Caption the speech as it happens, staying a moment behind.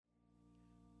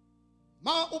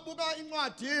Ma ubuka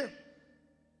incwadi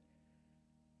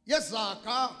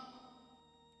yeZaga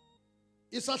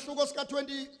isahluko sika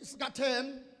 20 sika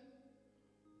 10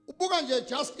 ubuka nje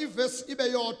just iverse ibe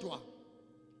yodwa.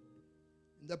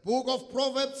 In the book of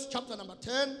Proverbs chapter number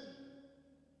 10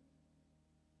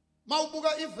 ma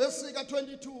ubuka iverse sika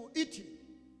 22 ithi,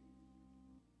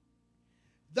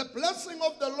 the blessing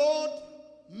of the Lord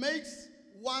makes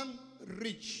one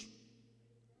rich.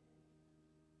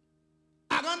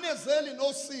 Akanezeli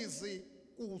nosizi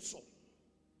kuso.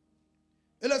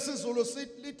 Elesizulu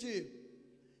lithi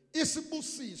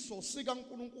isibusiso sika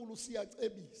uNkulunkulu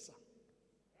siyacebisa.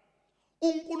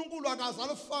 uNkulunkulu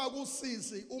akazalifaka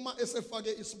usizi uma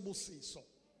esefake isibusiso.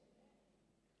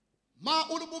 Ma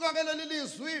ulubuka ke leli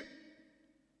lizwi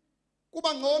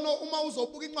kuba ngcono uma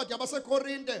uzobuka incwadi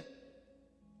yabaseKorinte.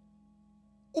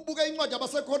 Ubuke incwadi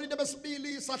yabaseKorinte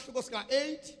besibili isahluko sika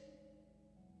 8.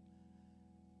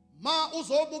 Ma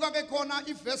uzobuka ke khona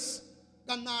iverse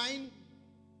ka9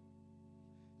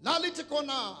 lalithi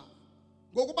khona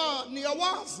ngokuba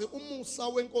niyawazi umusa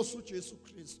wenkosi uJesu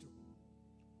Kristu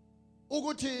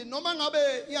ukuthi noma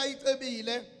ngabe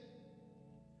iyayicebile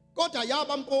kodwa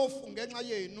yaba mpofu ngenxa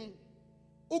yenu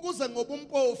ukuze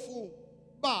ngobumpofu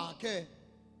bakhe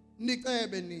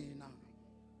nicebe nina.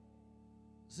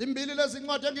 Zimbili lezi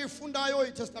ncwadi engiyifundayo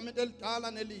iTestament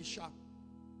elidala nelisha.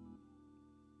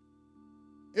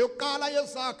 Eyokuqala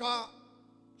yeZaga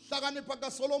hlakanipha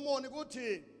kaSolomoni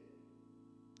ukuthi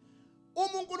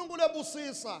uma uNkulunkulu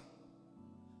ebusisa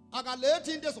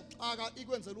akalethi into ezokuxaka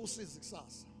ikwenzela usizi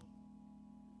kusasa.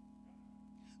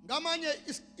 Ngamanye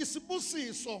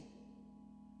isibusiso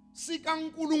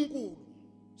sikaNkulunkulu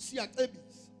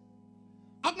siyacebisa.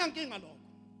 Akunankinga lokho.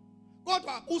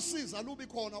 Kodwa usiza lubi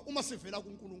khona uma sivela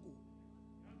kuNkulunkulu.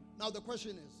 Now the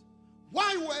question is,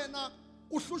 why wena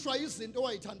uhlushwa izinto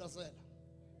owayithandazela?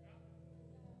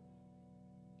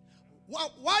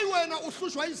 Why wena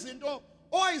uhlushwa izinto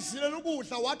owayizilela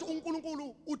ukudla wathi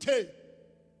uNkulunkulu uthe?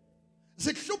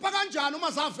 Zikuhlupha kanjani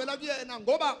uma zavela kuyena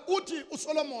ngoba uthi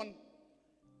uSolomon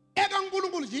eka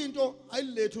uNkulunkulu into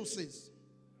ayilethe usizi.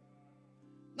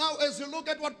 Now as you look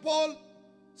at what Paul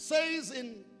says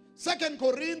in 2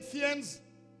 Corinthians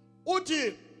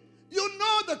uthi, you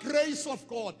know the grace of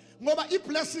God ngoba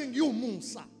iblessing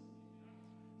yumusa.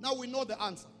 Now we know the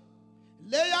answer.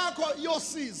 Le yakho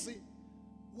yosizi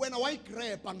wena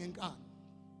wayigrabha ngenkani.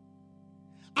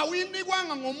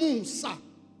 Awuyinikwanga ngomusa.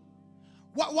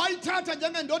 Wayithatha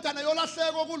njengendodana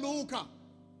yolahleko kuLuka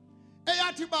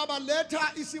eyathi baba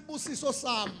letha isibusiso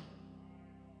sami.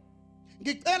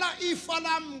 Ngicela ifa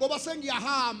lami ngoba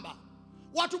sengiyahamba.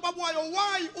 Wathi ubaba wayo,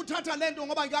 why uthatha lento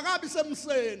ngoba ngiyakabi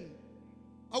semseni.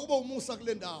 Akube umusa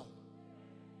kule ndawo.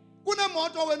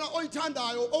 Kunemoto wena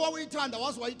oyithandayo owawuyithanda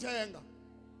wazi wayithenga.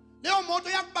 Leyo moto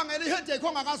yakubangela iheadache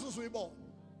ongakazi uzuyibona.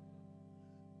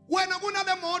 Wena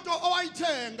kunale moto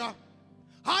owayithenga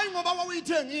hayi ngoba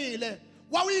wawuyithengile,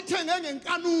 wawuyithenge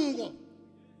ngenkanuko.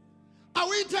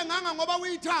 Awuyithenganga ngoba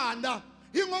uyithanda,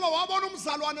 ingoba wabona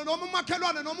umzalwane noma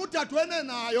umakhelwane noma udadwene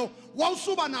nayo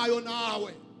wawusuba nayo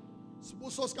nawe.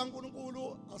 Sibuso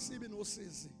sikaNkulunkulu asibi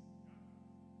nosizi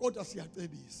kodwa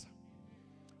siyacebisa.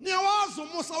 Niyawazi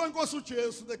umusa wenkosi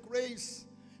uJesu, the grace.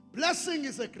 Blessing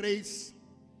is a grace.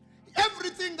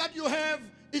 Everything that you have,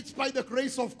 it's by the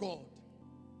grace of God.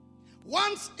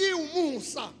 Once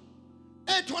iumusa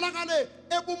etholakale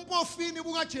ebumpofini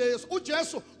bukaJesu,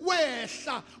 uJesu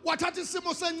wehla wathatha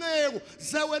isimo senceku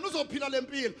ze wena uzophila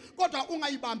lempilo kodwa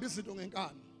ungayibambi izinto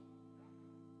ngenkani.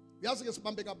 Uyazi ke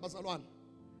sibambe kabazalwane.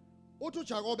 Uthi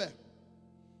uJakobe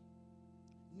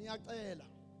niyacela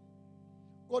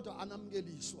kodwa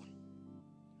anamkeliswa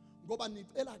ngoba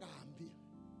nicela kambi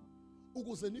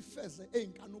ukuze nifeze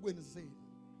einkanukweni zenu.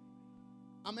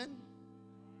 Amen.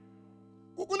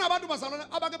 Kunabantu bazalwane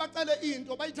abake bacele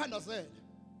into bayithandazele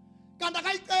kanti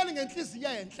akayiceli ngenhliziyo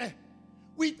enhle,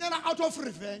 uyicela out of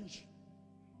revenge.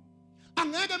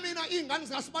 Angeke mina ingane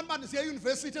zikasibanibani siye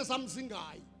university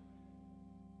esamzingayi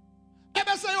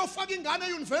ebese yofaka ingane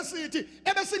euniversity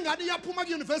ebese ingane iyaphuma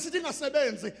ku-university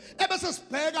ingasebenzi ebese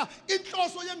sibheka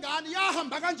inhloso yengane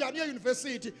yahamba kanjani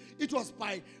ye-university. It was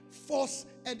by force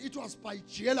and it was by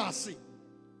jealousy.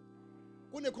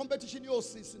 Kune competition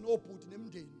yosisi nobhuti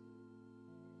nemndeni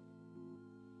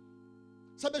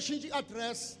sebeshintsha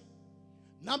i-address.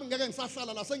 Nami ngeke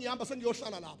ngisahlala la, sengihamba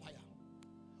sengiyohlala lapha ya.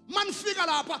 Manifika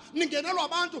lapha ningenelwa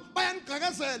abantu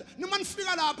bayanigqekezela.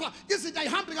 Nimanifika lapha izinto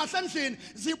ayihambi kahle endlini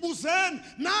zibuzeni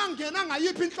nangena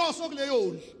ngayiphi inhloso kuleyo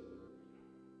ndlu.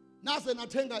 Naze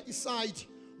nathenga isite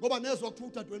ngoba nezwa ukuthi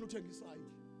udadewenu uthenga isite.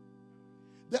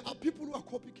 There are people who are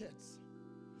copycats.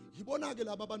 Yibona ke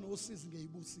laba abanosizi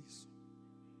ngeyibusiso.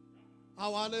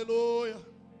 Hallelujah.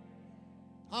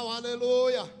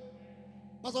 Hallelujah.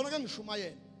 Bazona ke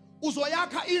ngishumayela.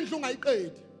 Uzoyakha indlu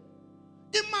ungayiqedi.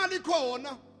 Imali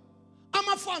khona,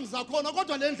 ama funds akhona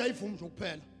kodwa le ndlu ayivumi nje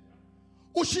kuphela.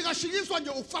 Ushikashikiswa nje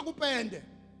ufaka upende.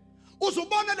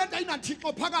 Uzubona lento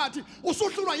ayinathixo phakathi,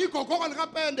 usuhlulwa igogoko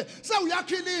likapende,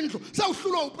 sewuyakhila indlu,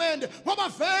 sewuhlulwa upende ngoba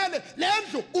vele le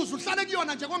ndlu uzuhlale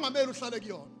kuyona nje kwangameli uhlale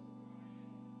kuyona.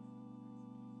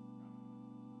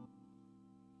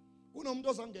 Kunomuntu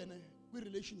ozangene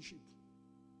kwi-relationship.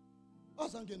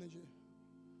 Azangene nje.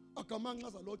 Agamanxa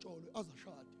azalotsholwe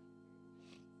azashade.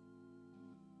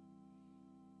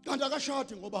 Kanti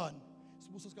akashadi ngobani?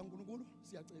 Sibuso sikaNkulunkulu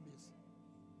siyacebisa.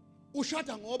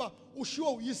 Ushada ngoba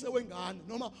ushiwo uyise wengane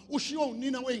noma ushiwo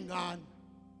unina weingane.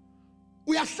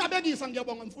 Uyahlabekisa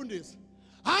ngiyabonga mfundisi.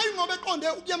 Hayi ngoba eqonde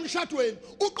ukuya emshadweni,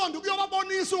 uqonde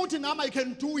ukuyobabonisa ukuthi nami I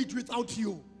can do it without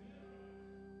you.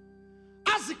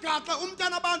 Azigaxa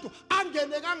umntana abantu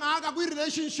angene kangaka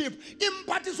kwi-relationship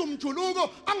imphathisa umjuluko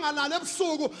angalala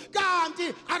ebusuku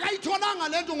kanti akayitholanga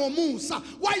lento ngomusa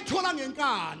wayithola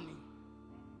ngenkani.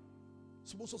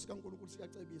 Sibuso sikaNkulunkulu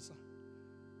siyacebisa.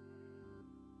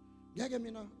 Ngeke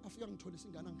mina afika ngitholisa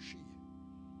ingane angishiye.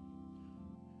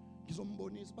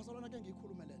 Ngizombonisa bazalwana ke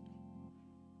ngiyikhulume lento.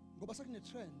 Ngoba sekune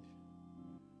trend.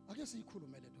 Ake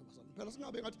siyikhulume lento bazalwana. Phela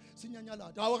singabe ngathi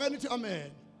sinyanyalada. Awake nithi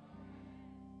amen.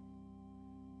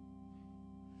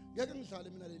 Ngeke ngidlale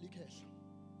mina leli khehla.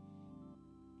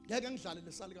 Ngeke ngidlale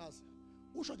lesalikazi.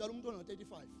 Usho njalo umuntu ona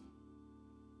 35.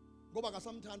 Ngoba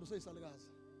akasamthanda useyisalikazi.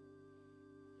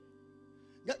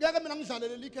 Ngeke mina ngidlale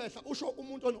leli khehla usho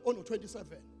umuntu ono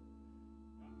 27.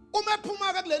 Uma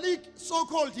ephuma ke kuleli so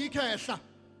called ikhehla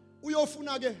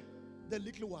uyofuna ke the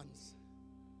little ones,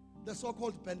 the so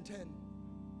called Ben 10.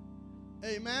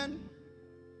 Amen.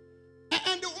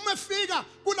 And uma fika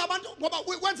kulabantu ngoba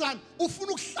wenzani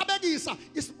ufuna ukuhlabekisa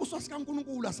isibuso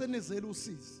sikaNkulunkulu asenezela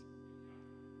usizi.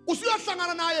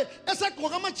 Usiyohlangana naye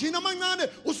esegqoka amajini amancane,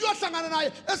 usiyohlangana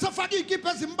naye esefaka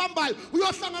izikipa ezimbambayo,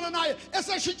 uyohlangana naye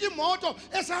eseshintsha imoto,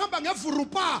 esehamba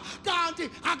ngevurupa kanti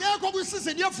akekho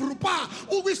kwisizini yevurupa,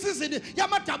 ukwisizini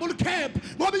yama double cab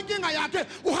ngoba inkinga yakhe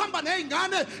uhamba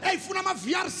nezingane ezifuna ama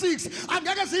VR6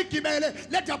 angeke zigibele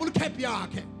le double cab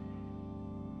yakhe.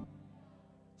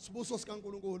 Sibuso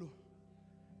sikaNkulunkulu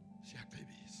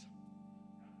siyacebisa.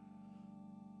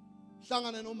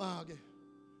 Hlangane noma ke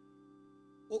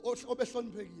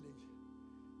obehloniphekile nje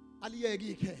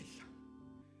aliyeke ikhehla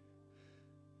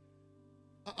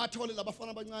athole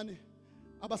labafana abancane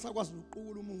abasakwazi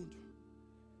ukuqukula umuntu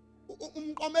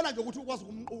umqomela nje ukuthi ukwazi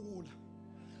ukumqukula.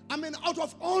 I mean out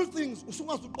of all things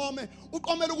usungazi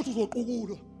uqomela ukuthi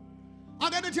uzoqukulwa.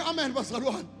 Ake nithi amen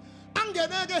bazalwane.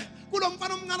 Angeneke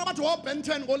kulomfana omncane abathi wo Ben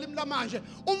 10 ngolimi lamanje.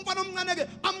 Umfana omncane ke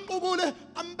amqukule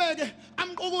ambeke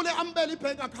amqukule ambele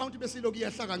ibank account bese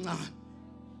lokuyehla kancane.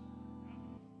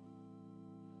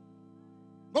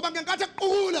 Ngoba ngenkathi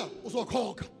ekuqukula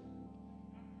uzokhokha.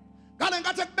 Ngale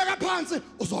nkathi ekubeka phansi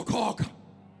uzokhokha.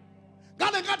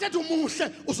 Ngale nkathi ethi umuhle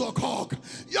uzokhokha.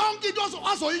 Yonke into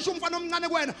azoyisho umfana omncane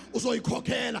kuwena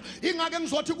uzoyikhokhela. Ingake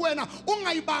ngizothi kuwena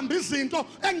ungayibambi izinto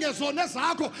engezona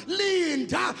zakho.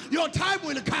 Linda, your time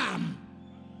will come.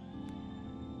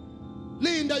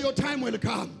 Linda, your time will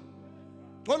come.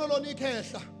 Ngolo lona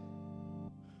ikhehla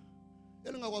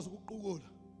elingakwazi ukuqukula.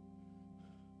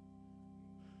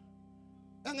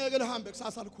 Engeke lihambe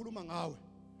kusasa likhuluma ngawe.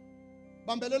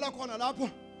 Bambelela khona lapho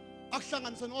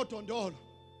akuhlanganise nodondolo.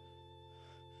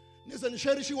 Nize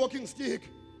nisherishe walking stick.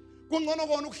 Kungcono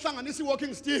kona ukuhlanganisa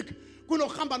walking stick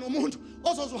kunokuhamba nomuntu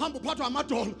ozozuhamba uphathwa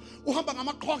amadolo, uhamba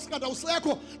ngama-Crocs kanti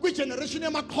awusekho kwi-generation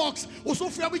yama-Crocs,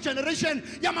 usufika kwi-generation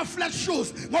yama-flat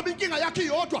shoes ngoba inkinga yakhe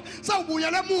iyodwa,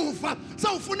 sewubuyela emuva,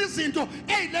 sewufuna izinto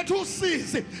eziletha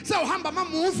usizi, sewuhamba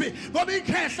ama-movie ngoba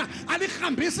ikhehla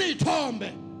alihambisa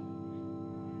izithombe.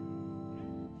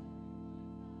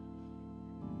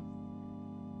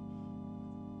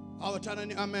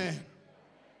 Awuthanani amen.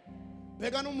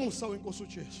 Bhekana umusa wenkosi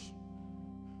uJesu.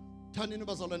 Thanini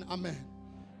bazalwane amen.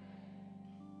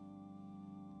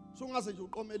 Sungaze nje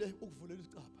uqomele ukuvulela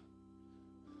isicaba.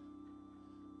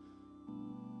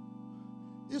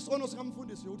 Isono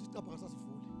sikamfundisi ukuthi isicaba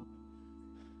akasasivuli.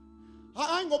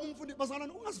 Hayi ngoba umfundisi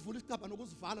bazalwane ungasivula isicaba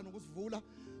nokuzivala nokuzivula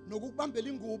nokubambela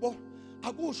ingubo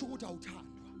akusho ukuthi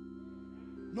awuthandwa.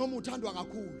 Noma uthandwa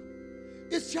kakhulu.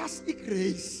 It's just a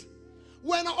grace.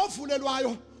 Wena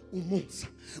ovulelwayo umusa,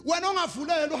 wena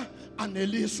ongavulelwa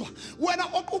aneliswa, wena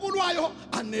oqubulwayo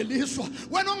aneliswa,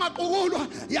 wena ongaqubulwa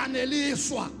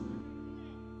yaneliswa.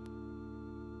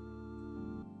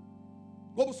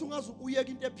 Ngoba usungaze uyeka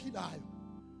into ephilayo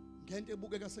ngento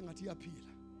ebukeka sengathi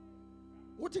iyaphila.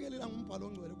 Uthi ngelela ngumbhalo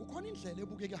ongcwele kukhona indlela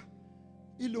ebukeka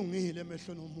ilungile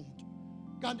emehlweni omuntu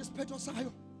kanti isiphetho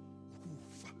sayo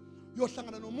ukufa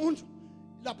uyohlangana nomuntu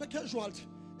lapha casualty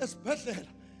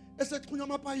esibhedlela esexhunywa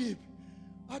amapayipi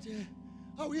athi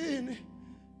awuyini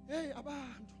hey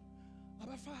abantu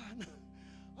abafana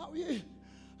awuyini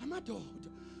amadoda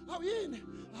awuyini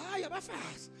hayi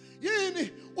abafazi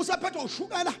yini usaphethwa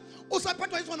ushukela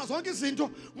usaphethwa izona zonke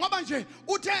izinto ngoba nje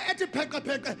uthe ethi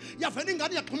pheqepheqe yavela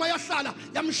ingane yaxhuma yahlala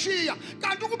yamshiya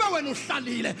kanti kube wena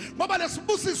uhlalile ngoba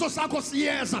lesibusiso sakho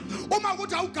siyeza uma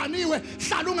ukuthi awuganiwe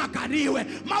hlala ungaganiwe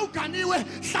mawuganiwe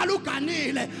hlala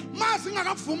uganile mazi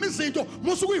ingakavumi izinto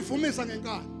musu kuyivumisa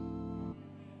ngenkani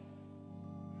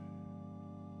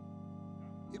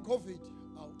iCovid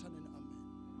awuthaneni amen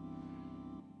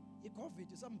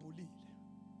iCovid isambulile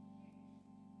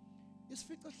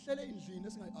isifica sihlele endlini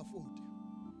esingayi-afford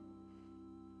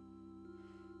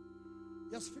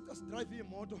yasifica sidrive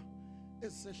imoto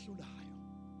ezisehlulayo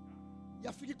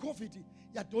yafika iCovid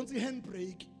yadonsa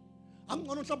ihandbrake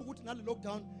angcono mhlawumbe ukuthi nale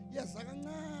lockdown yeza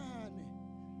kancane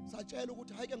satshela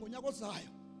ukuthi hayi ke ngonyaka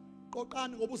ozayo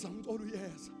qoqani ngoba uzamcolo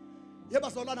uyeza yeba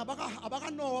solana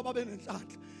abakanowa babe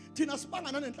nenhlanhla thina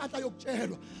sibangana nenhlanhla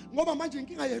yokutshelwa ngoba manje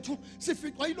inkinga yethu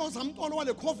sificwa iloza amcolo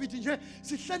wale Covid nje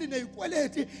sihleli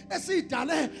nezikweleti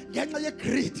esidale ngenxa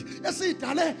yegreed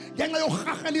esidale ngenxa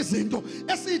yokuhahela izinto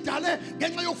esidale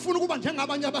ngenxa yokufuna ukuba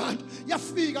njengabanye abantu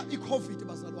yafika iCovid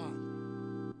bazalwane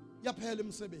yaphela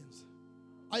imisebenzi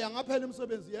ayangaphela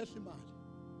imisebenzi yehla imali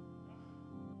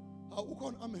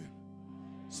awukhona amen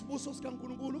sibuso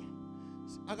sikaNkulunkulu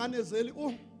akanezeli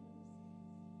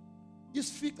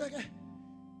isifice ke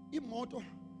imoto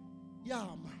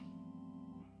yama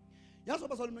yazi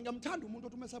abazalwane mina ngiyamthanda umuntu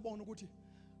othi umesebona ukuthi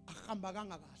ahamba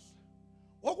kanga kahle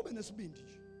okube nesibindi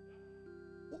nje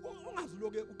ungazi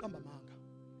loke uqamba manga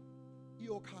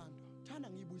iyokhandwa thana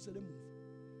ngiyibuyisele emuva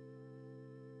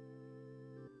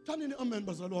thanini amen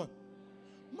bazalwane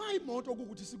mayi imoto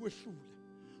ukuthi sikwehlule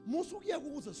musu kuyeka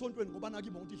ukuze sontweni ngoba naki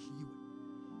imoto idliwe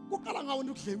kuqala ngawo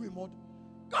ukudliwa imoto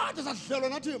kade sahlelwa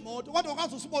nathi imoto kodwa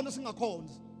akazi usibone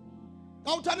singakhonzi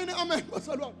awuthanini amen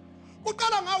bazalwane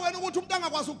kuqala ngawe wena ukuthi umuntu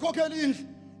angakwazi ukukhokhela indlu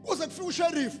kuze kufike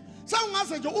usheriff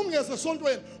sawungaze nje ungeze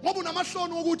esontweni ngoba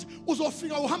unamahloni ukuthi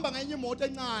uzofika uhamba ngenye imoto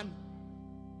encane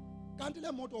kanti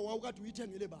le moto wawukade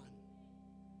uyithengele bani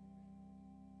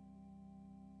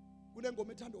kule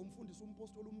ngoma ethanda umfundisi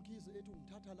umpostoli uMkhize ethi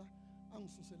ungithatha la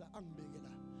angisusela angibeke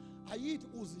la ayithi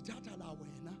uzithatha la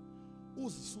wena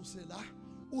uzisuse la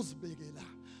uzibeke la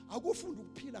akufunda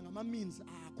ukuphila ngama means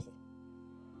akho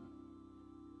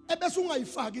ebese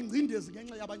ungayifaki ingcindezi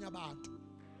ngenxa yabanye abantu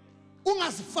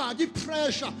ungazifaki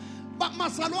ipressure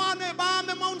bazalwane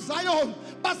bami eMount Zion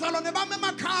bazalwane bami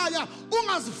emakhaya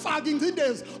ungazifaki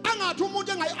ingcindezi angathi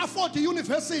umuntu engayi-afford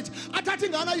i-university athathe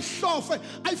ingane ayihlofe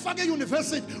ayifake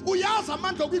e-university uyazi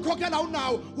amandla okuyikhokhela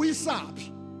unawo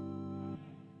uyisaphi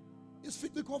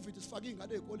isifica iCovid sifake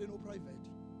ingane ezikoleni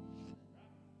o-private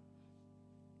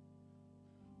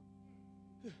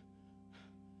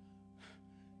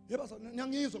yeba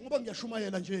ngiyangizwa ngoba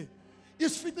ngiyashumayela nje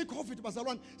isifica iCovid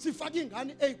bazalwane sifake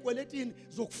ingane ezikweletini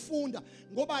zokufunda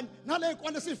ngoba nale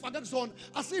ikwane sifake kuzona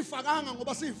asifakanga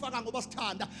ngoba sifaka ngoba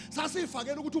sithanda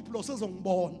sasifakela ukuthi uBloss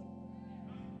ezongibona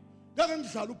ngeke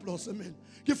ngidlala uBloss mina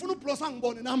ngifuna uBloss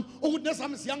angibone nami ukuthi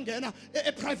nezami ziyangena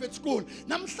e-private school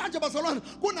namhlanje bazalwane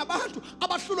kunabantu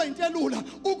abahlulwa intelula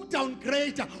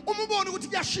ukudowngrade uma ubona ukuthi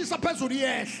kuyashisa phezulu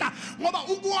yehla ngoba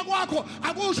ukuwa kwakho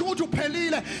akusho ukuthi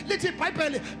uphelile lithi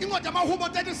iBhayibheli incwadi yamaHubo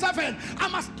 37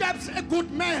 ama steps a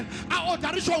good man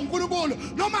aorderishwa uNkulunkulu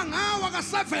noma ngawa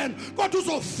ka7 kodwa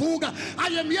uzovuka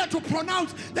I am here to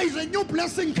pronounce there is a new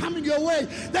blessing coming your way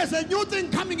there's a new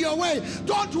thing coming your way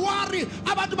don't worry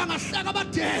abantu bangahleka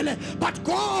abadele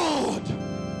but God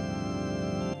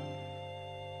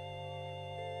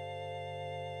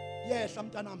yehla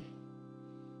mntanami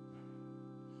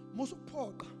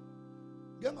musukuphoqa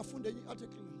ngeke ngafunde enye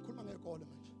article ngikhuluma ngekole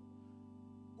manje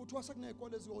kuthiwa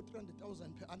sekunezikole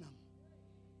eziwo-300,000 per annum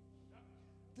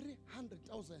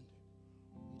 300,000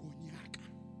 ngonyaka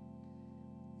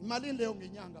imalini leyo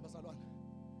ngenyanga bazalwane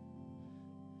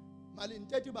malini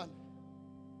 30 bani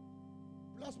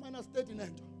plus minus 30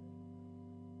 nento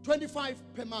 25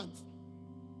 per month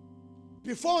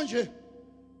before nje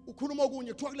ukhuluma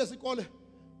okunye kuthiwa kulezi ikole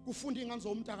kufunda ingane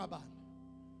zomntakabani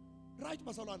right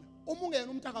bazalwane uma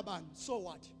ungena umntakabani so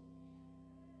what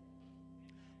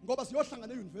ngoba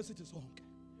siyohlangana e-university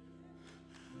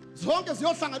zonke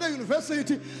ziyohlangana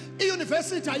e-university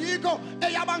i-university ayikho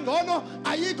eyabangcono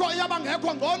ayikho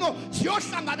eyabangekho ngcono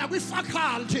siyohlangana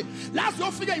kwi-faculty la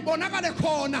siyofika ibonakale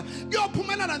khona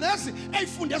kuyophumelana nesi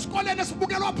eyifunde esikoleni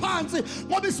esibukelwa phansi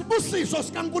ngoba isibusiso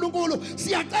sikaNkulunkulu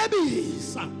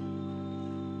siyacebisa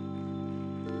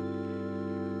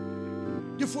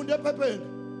ngifunde ephepheni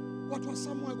kwathiwa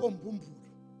Samuel koMbumbulu.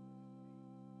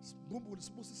 Mbumbulu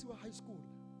Sibusisiwe High School.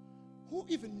 Who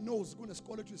even knows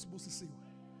kunesikole ethi Sibusisiwe?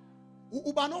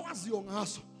 Ubani owaziyo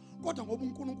ngaso? Kodwa ngoba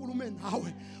uNkulunkulu ume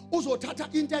nawe uzothatha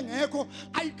into engekho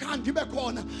ayikhanda ibe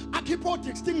khona, akhiphe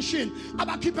distinction,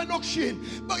 abakhiphe lokushini.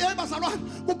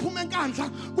 Yebazalwane, kuphuma enkandla,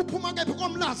 kuphuma kephi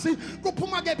komlazi,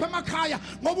 kuphuma kephi emakhaya,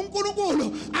 ngoba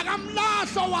uNkulunkulu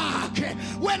akamlahlo wakhe.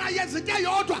 Wena yenza into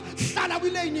eyodwa, hlala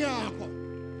kwilane yakho.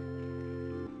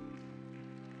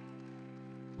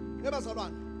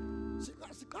 Yebazalwane,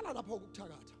 siqala lapho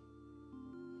ukuthakatha.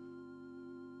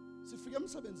 Sifike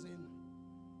emsebenzini.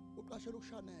 Uqashela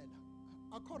ukushanela.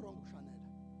 Akho wrong ukushanela.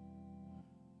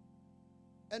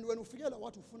 And when ufikela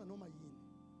wathi ufuna noma yini.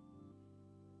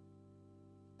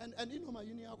 And inoma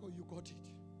yini yakho you got it.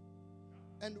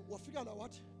 And wafikela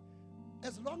wathi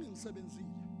as long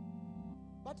ngisebenzile.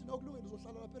 Bathi nokulungile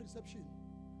uzohlala lapha reception.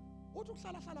 Uthi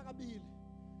ukuhlala kabili.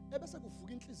 Ebese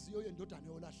kuvuka inhliziyo yendodana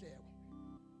yolahleko.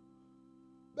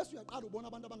 Bese uyaqala ubona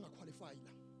abantu abangaqualify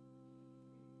la.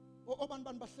 Obani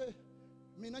bahle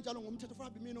mina njalo ngomthetho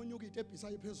fabi mina onyukite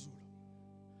ebhisa ephezulu.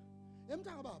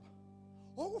 Emntaka baba,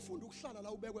 okufunda ukuhlala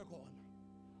la ubekwe khona.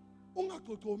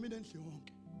 Ungagcogcomi endle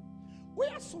yonke.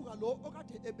 Uyasuka lo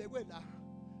okade ebekwe la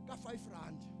ka 5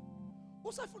 rand.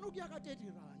 Usafuna ukuya ka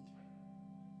 30 rand.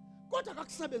 Kodwa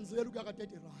akakusebenzeli ukuya ka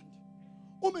 30 rand.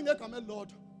 Uma ngegama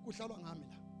elilodwa kuhlalwa ngami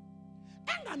la.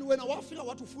 Engani wena wafika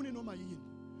wathi ufuna noma yini.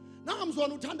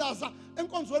 Nangamzwana uthandaza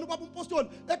enkonzweni kwaba umpostoli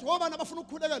ethi wobani abafuna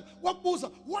ukukhulekela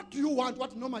wakubuza what do you want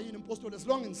wathi noma yini umpostoli as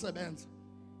long ngisebenza.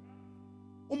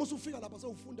 Uma usufika lapha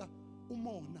sewufunda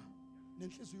umona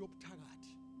nenhliziyo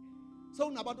yobuthakathi.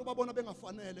 Sewunabantu babona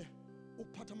bengafanele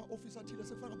ukuphatha ama-office athile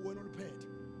sefaka buwena oluphethe.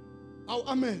 Awu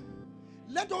amen.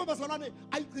 Lento abazalwane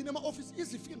ayigcine ama-office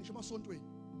izifike ngisho emasontweni.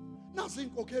 Nazi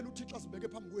inkokhelo uThixo azibeke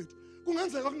phambi kwethu.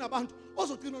 Kungenzeka kunabantu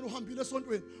ozogcina uhambile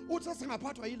esontweni uthi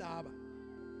singaphathwa yilaba.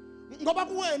 Ngoba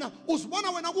kuwena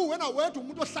uzibona wena kuwena wedwa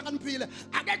umuntu ohlakaniphile,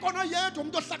 akekho noyedwa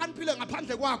umuntu ohlakaniphile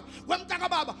ngaphandle kwakho. Wemntaka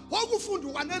baba, okufunda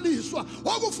ukwaneliswa,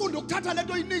 okufunda ukuthatha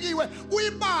lento oyinikiwe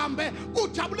uyibambe,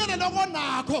 ujabulele lokho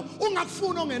nakho,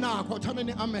 ungakufuni ongenakho.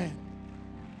 Thaneni amen.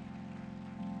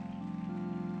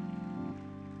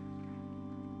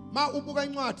 Ma ubuka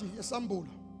incwadi yesambulo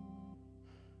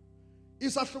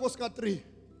isahluko sika 3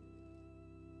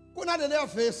 kunaleleya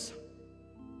verse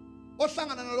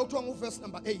ohlangana nalokho kuthiwa verse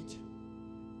number 8.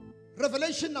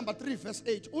 Revelation number 3 verse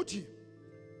 8 uthi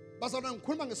bazalwane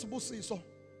ngikhuluma ngesibusiso,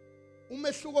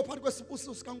 umehluko phakathi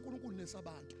kwesibusiso sikaNkulunkulu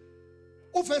nesabantu.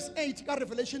 Uverse 8 ka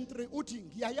Revelation 3 uthi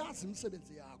ngiyayazi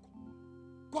imisebenzi yakho.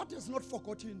 God has not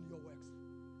forgotten your works.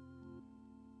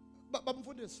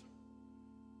 Babamfundisi,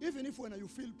 even if when you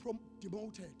feel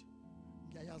demoted,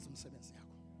 ngiyayazi imisebenzi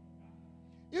yakho.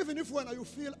 Even if when you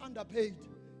feel underpaid,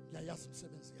 ngiyayazi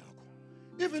imisebenzi yakho.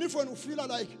 Even if when you feel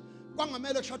like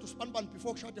kwangamele kushada usibanibani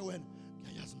before kushade wena,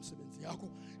 ngiyayazi imisebenzi yakho.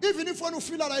 Even if when you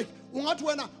feel like ungathi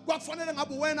wena kwakufanele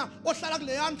ngabe wena ohlala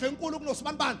kule yandle enkulu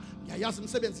kunosibanibani, ngiyayazi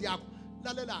imisebenzi yakho.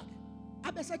 Lalela ke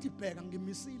abesethi bheka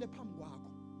ngimisile phambi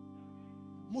kwakho.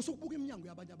 Musu ukubuka iminyango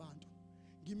yabanye abantu.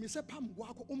 Ngimise phambi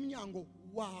kwakho umnyango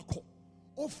wakho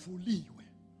ovuliwe.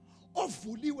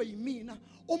 Ovuliwe yimina,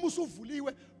 uma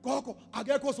usuvuliwe gogo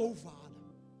akekho ozowuvala.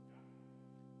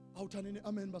 Awuthaneni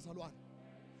amen bazalwane.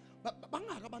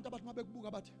 Bangaka abantu abathi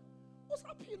mabekubuka bathi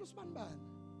usaphila usibanibani.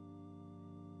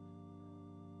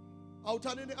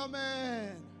 Awuthaneni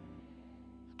amen.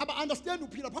 Aba understand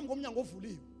uphila phambi komnyango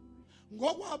ovuliwe.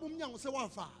 Ngokwabo umnyango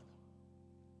sewavala.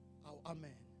 Awu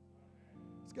amen.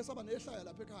 Sike saba nehlaya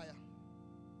lapha ekhaya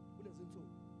kulezi insuku.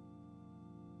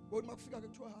 Kodwa makufika ke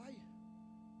kuthiwa hayi.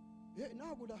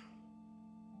 Naku la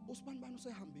usibanibani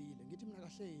usehambile, ngithi mina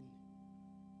kahleni.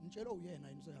 Ngitshela uyena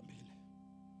yini usehambile.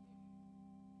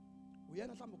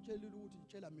 Uyena mhlawumbe ukutshelile ukuthi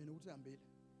ngitshela mina ukuthi uhambile.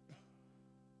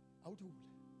 Awuthule.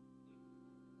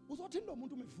 Uzothi lo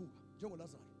muntu umevuka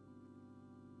njengoLazaro.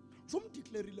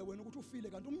 Somdeclareile wena ukuthi ufile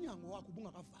kanti umnyango wakho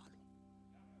ubungakavalwa.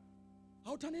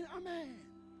 Awuthaneni amen.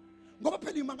 Ngoba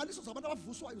phela imangaliso zabantu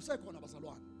abavuswayo usekhona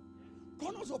bazalwane.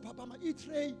 Khona uzophaphama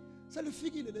i-tray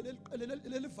selifikile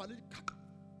leli vale likhaka.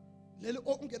 Leli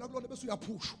ongena kulona bese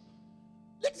uyaphushwa.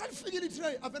 Likusalifikile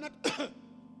i-tray avena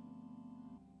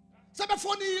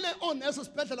sebefonile onesi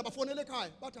sibhedlela bafonele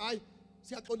ekhaya bathi hayi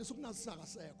siyaxolisa ukunazisa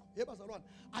akasekho. Bazalwane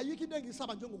ayikho into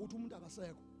engisaba njengokuthi umuntu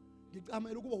akasekho.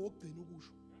 Ngicamela ukuba wokugcina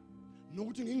ukusho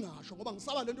nokuthi ngingasho ngoba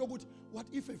ngisaba lento yokuthi what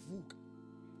if evuka.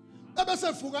 Ebese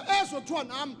evuka ezothiwa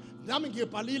nami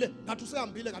ngiyebhalile ngathi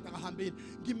usehambile kade akahambile.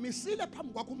 Ngimisile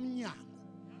phambi kwakho umnyango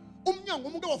umnyango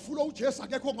umuntu owavula uJesu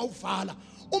akekho ngawuvala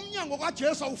umnyango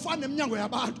kaJesu awufani neminyango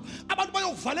yabantu abantu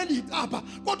bayokuvalela icapha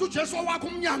kodwa uJesu wakho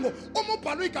umnyango uma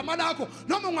ubhalwe igama lakho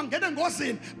noma ungangena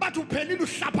engozini bathi uphelile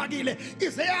uhlaphakile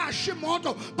ize yasha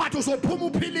imoto bathi uzophuma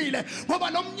uphilile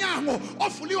ngoba lo mnyango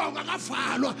ovuliwa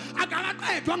ungakavalwa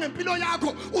akakaqedwa ngempilo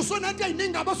yakho usonento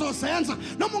eziningi abazozenza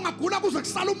noma ungagula kuze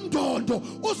kusala umndondo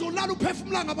uzolala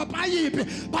uphefumula ngabapayipi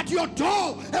but your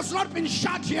door has not been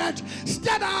shut yet.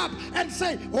 Stand up and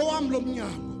say, oh, I'm lo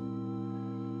mnyango.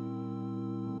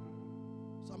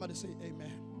 Somebody say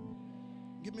amen.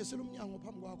 Give me lo mnyango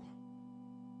phambi kwakho.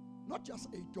 Not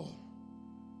just a door.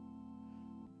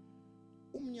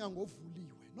 Umnyango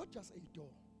ovuliwe, not just a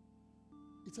door.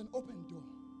 It's an open door.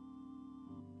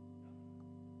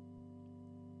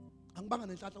 Angibanga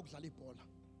nenhlanhla ukudlala ibhola.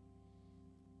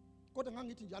 Kodwa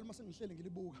ngangithi njalo mase ngihlele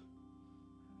ngilibuka.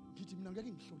 Ngithi mina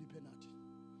ngeke ngihlole ipenalty.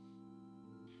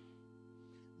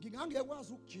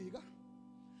 Ngingangekwazi ukujika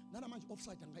namanje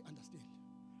offside angayi understand.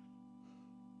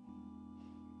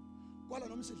 Kwala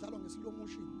noma sidlalwa ngeslow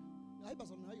motion. Hayi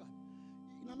bazana hayi kabi.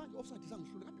 Namanje offside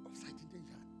isangihlule kanti offside into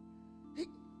enjani. Hey,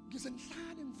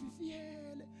 ngisengihlale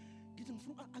ngififiyele. Ngithi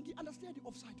ngifuna angi-understand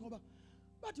i-offside ngoba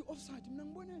bathi offside mina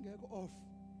ngibone ngeke off.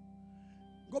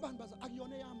 Ngoba baza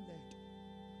akuyona yami lento.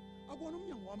 Akubona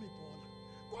umnyango wami ibhola.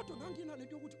 Kodwa ngangina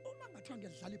lento ukuthi uma ngathiwa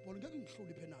ngiyadlala ibhola ngeke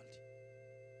ngihlule ipenalty.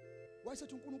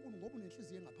 Wayesethi uNkulunkulu ngoba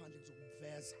unenhliziyo engaphandle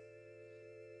ngizokuveza.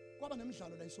 Kwaba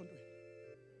nemidlalo la esontweni.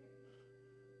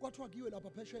 Kwathiwa kiwe lapha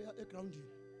phesheya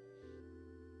egroundini.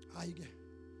 Hayi ke.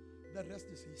 The rest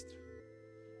is history.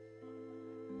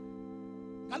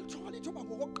 Ngalithola ithuba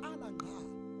ngokuqala ngqa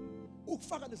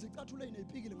ukufaka lesicathulo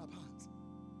ezipikile ngaphansi.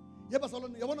 Yebo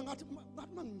bazalwane yabona ngathi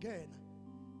mangingena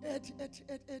ethi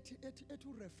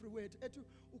ureferee wethu ethi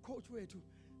ucoach wethu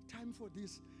time for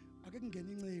this ake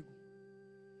kungena inceke.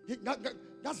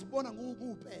 Ngazibona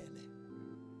ngukupele.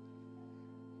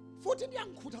 Futhi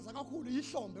ndiyangikhuthaza kakhulu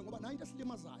ihlombe ngoba nayo into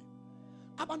esilimazayo.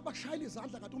 Abantu bakushayela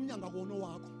izandla kanti umnyango akona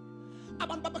wakho.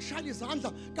 Abantu bakushayela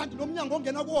izandla kanti nomnyango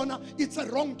ongena kuona it's a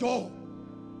wrong door.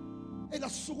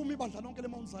 Elasukuma ibandla lonke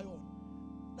leMount Zion.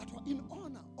 That was in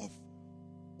honor of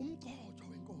umgcojo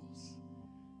wenkosi.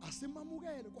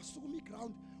 Asimamukele kwasukuma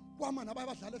iground kwama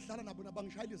nabadlali edlala nabo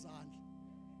nabangishayela izandla.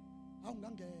 Awu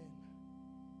ngangena.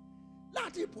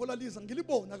 Lathi ibhola liza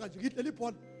ngilibona kanje ngithi leli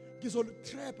bhola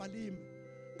ngizolitrapha limi.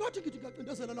 Ngathi ngithi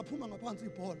ngiyacindezela laphuma ngaphansi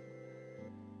ibhola.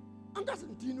 Angaze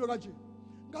ngidinwe kanje.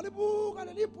 Ngalibuka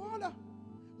leli bhola.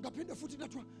 Ngaphinde futhi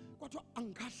kwathiwa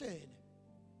angikhahlele.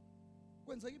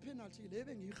 Kwenzeka ipenalty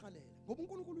lebe ngiyihalela ngoba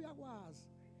uNkulunkulu uyakwazi.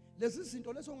 Lezi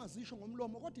zinto leso ongazisho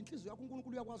ngomlomo kodwa inhliziyo yakho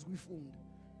uNkulunkulu uyakwazi ukuyifunda.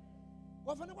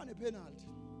 Kwafanele kwane penalty.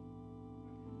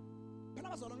 Phela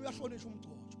bazalwane uyahlonishwa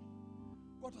umgcojo.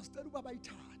 Kodwa sicela ukuba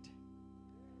bayithathe.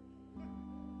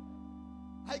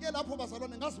 Hayike lapho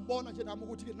bazalwane ngazibona nje nami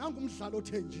ukuthi nangu umdlalo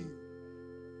othenjiwe.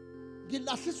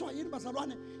 Ngilahliswa yini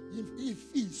bazalwane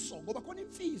ifiso ngoba khona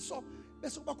imfiso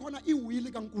bese kuba khona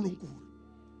iwili kaNkulunkulu.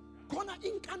 Khona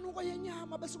inkanuko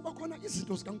yenyama bese kuba khona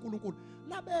izinto zikaNkulunkulu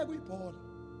labeka ibhola.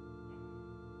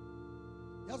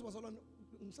 Yazi bazalwane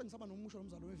ngisengisaba nomusho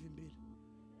nomzalo wevimbili.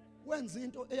 Wenza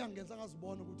into eyangenza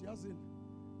ngazibona ukuthi yazini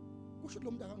kusho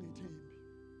lo muntu akangethembi.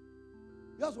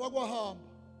 Yazi wakwahamba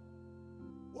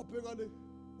wabheka le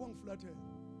wangiflathela.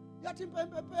 Yathi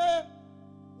impempepe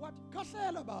wathi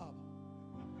khahlela baba.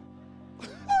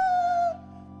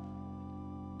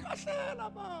 Khahlela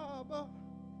baba.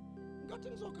 Ngathi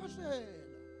ngizokhahlela.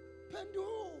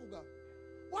 Phenduka.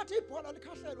 Wathi ibhola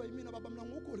likhahlelwa yimina baba mina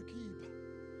ngugolikeeper.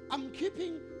 I'm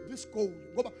keeping this goal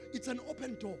ngoba it's an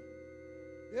open door.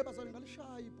 Yebo bazalwane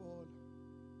ngalishaya ibhola.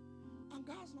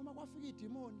 Angazi noma kwafika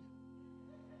idemoni.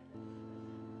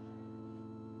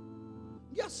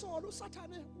 Ngiyasola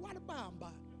uSathane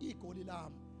walibamba igoli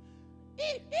lami.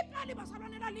 Iphali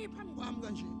bazalwane lalipha ngwami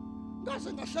kanje.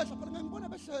 Ngaze ngahlehla phela ngibona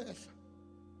behlehla.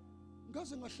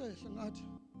 Ngaze ngahlehla ngathi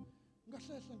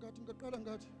ngaqala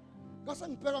ngathi ngase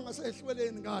ngibheka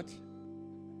ngasehlweleni ngathi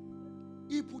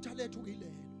iphutha lethu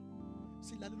kuyilelo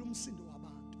silalela umsindo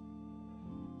wabantu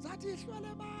zathi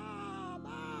ihlwele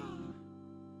baba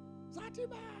zathi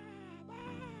baba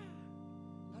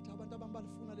ngathi abantu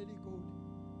abalifuna leli goli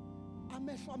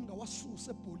amehlo ami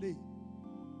ngawasusa ebholeni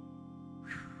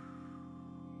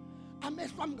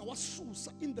amehlo ami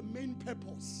ngawasusa in the main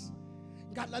purpose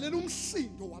ngalalela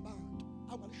umsindo wabantu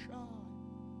awalishaya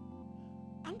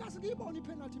angazi ngiyibona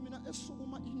ipenalty mina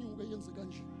esukuma inyuke yenze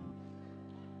kanje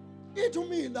ithi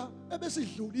umila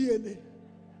ebesidluliye le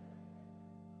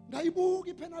ngayibuka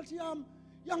ipenalty yami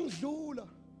yangidlula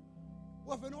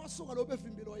wavena wasuka lo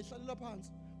bevimbile wayihlalela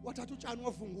phansi wathatha utshani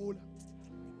wavungula.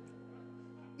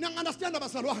 Niyang-understand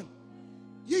abazalwane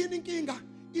yini inkinga?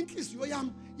 Inhliziyo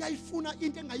yami yayifuna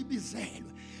into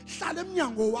engayibizelwe. Hlala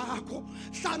eminyango wakho,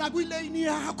 hlala kwilane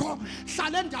yakho,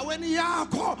 hlala endaweni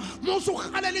yakho, musu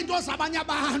ukhalela into zabanye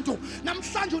abantu.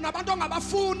 Namhlanje unabantu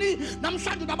ongabafuni,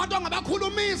 namhlanje unabantu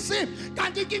ongabakhulumisi,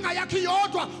 kanti inkinga yakho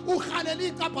iyodwa, ukhalela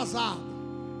icapha zabo.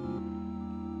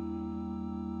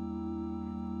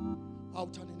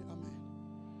 Awuthanini amen.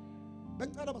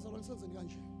 Bengicela bazalwane senzeni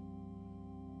kanje.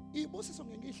 Ibusiso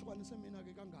ngeke ngihlukanise mina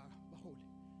ke kangaka baholi.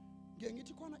 Ngeke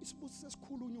ngithi khona isibusiso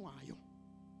esikhulunywayo.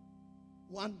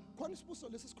 One, khona isibusiso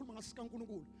lesi sikhuluma ngaso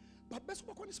sikaNkulunkulu. But bese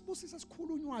kuba khona isibusiso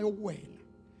esikhulunywayo kuwena.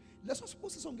 Leso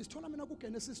sibusiso ngisithola mina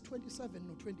kuGenesis 27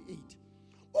 no 28.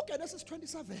 UGenesis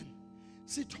 27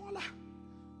 sithola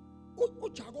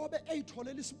uJakobe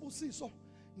eyitholela isibusiso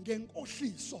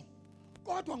ngenkohliso.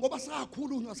 Kodwa ngoba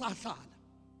sakhulunywa sahlala.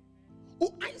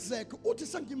 UIsaac uthi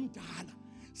sengimdala,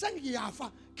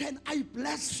 sengiyafa, can I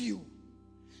bless you?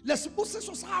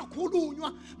 Lesibusiso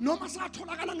sakhulunywa noma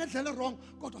satholakala ngendlela wrong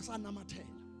kodwa sanamathela.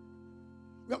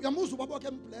 Uyamuzwa ubaba wakhe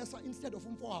emblessa instead of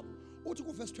umfowabo. Uthi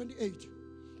ku verse 28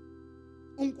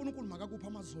 uNkulunkulu makakupha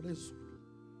amazolo ezulu.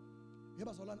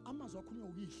 Yebazalwane amazwi akhulunywa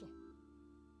uyihlo.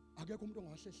 Akekho umuntu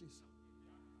ongawahlehlisa.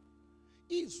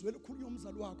 Izwi elikhulunywa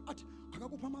umzali wakho athi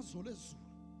akakupha amazolo ezulu.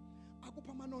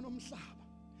 Akupha amanono omhlaba.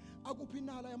 Akupha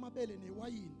inala yamabele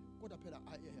newayini kodwa phela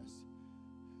yes.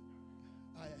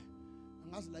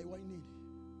 Angazi la iwayinini.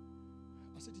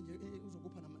 Asithi nje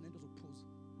uzokupha nento zokuphuza.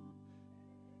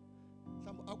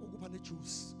 Mhlawumbe akukupha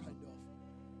nejuice kind of.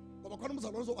 Ngoba khona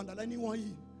umzali ozo-underline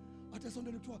iwayini. Athi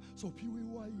esontweni kuthiwa sophiwa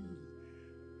iwayini.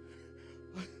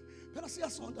 Phela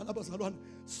siyasonta labazalwane,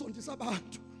 sontisa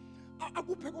abantu.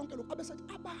 Akuphe konke lokho abesethi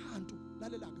abantu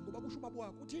lalelake ngoba kusho ubaba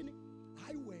wakho uthini?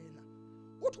 Hayi wena.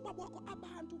 Uthi ubaba wakho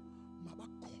abantu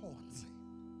mabakhonze.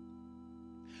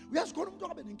 Uyazi khona umuntu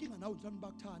akabe nenkinga nawe njani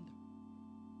bakuthanda.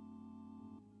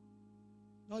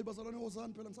 Hayi bazalwane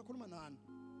wozani phela ngisakhuluma nani.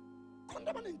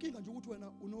 Khona abanenkinga nje ukuthi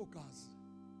wena unogazi.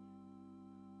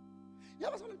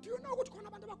 Yabazalwane, do you know ukuthi khona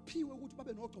abantu abakuphiwe ukuthi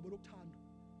babe nogcobo lokuthanda?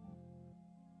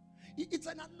 It's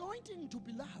an anointing to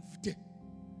be loved.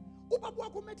 Ubaba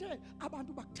wakho umethe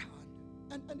abantu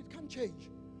bakuthanda and it can change.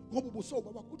 Ngoba ubuso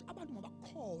ubaba wakho uthi abantu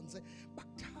mabakhonze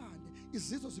bakuthande,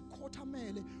 izizwe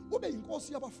zikhothamele, ube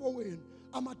inkosi yabafowenu,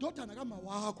 amadodana kama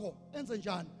wakho enze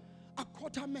njani?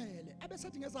 Akhothamele.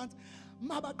 Abesethi ngezansi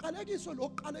mabaqalekiswe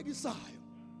lokuqalekisayo.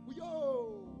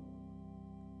 Yo.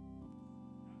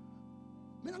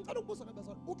 Mina ngicela ukubuza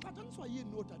ngabazalwane, uxatshaniswa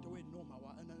yini nodadewenu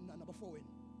noma nabafowenu?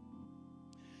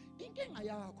 Inkinga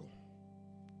yakho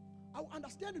awu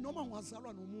understand noma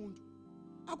ungazalwa nomuntu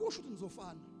akusho ukuthi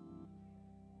nizofana.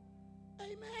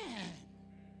 Amen.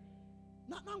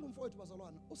 Nangu umfowethu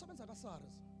bazalwana usebenza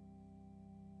kaSARS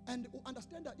and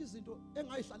understand izinto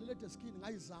engayihlalela edeskini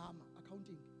ngayizama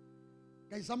accounting.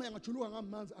 Ngayizama yangajuluka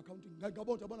ngamanzi accounting.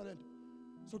 Ngabona yabona lento.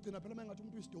 So gcina phela mengathi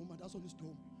umuntu uyisidoma ndasona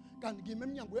isidoma. Kanti ngime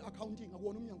eminyango yeaccounting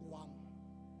akuwona umnyango wami.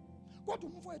 Kodwa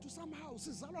umfowethu somehow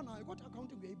sizalwa naye kodwa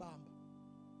accounting uyayibamba.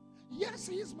 Yes,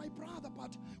 he is my brother,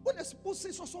 but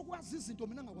unesibusiso sokwazi izinto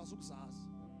mina ngakwazi ukuzazi.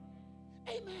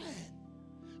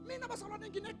 Amen. Mina bazalwane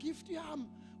ngine gift yami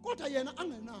kodwa yena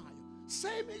angenayo.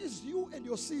 Same is you and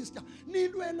your sister.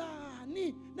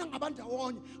 Nilwelani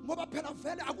nangabandawonye ngoba phela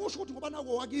vele akusho ukuthi ngoba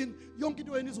nako wakini yonke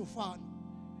into yenu izofana.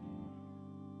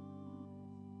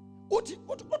 Uthi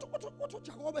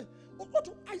uJakobe,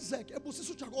 uthi uIsaac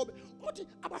ebusisa uJakobe, uthi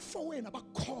abafowenu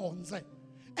abakhonze.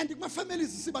 And kuma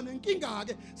families siba nenkinga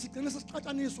ke sigcina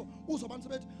sesiqhathaniswa uzobantu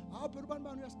sebethi hawu phela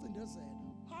ubani uyasicindezela.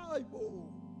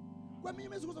 Hayibo. Kweminye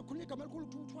imizi kuzokhulunywa igama elikhulu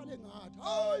ukuthi uthwale ngathi.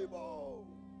 Hayibo.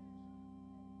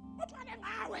 Uthwale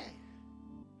ngawe.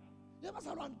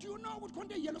 Yebazalwane, do you know ukuthi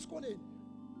khona yelo esikoleni?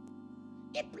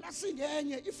 Iblessing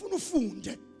enye ifuna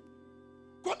ufunde.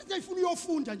 Khona nje ifuna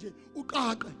uyofunda nje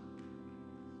uqaqe.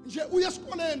 Nje uye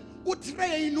esikoleni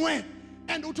utrainwe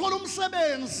and uthola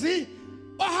umsebenzi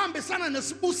ohambisana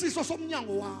nesibusiso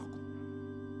somnyango wakho.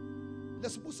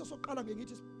 Lesibusiso soqala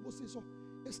ngithi isibusiso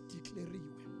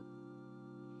esideclareriwe.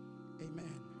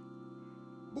 Amen.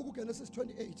 Buku Genesis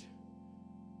 28.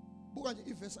 Buka nje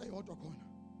iverse eyodwa khona.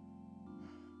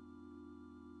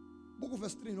 Buku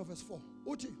verse 3 no verse 4.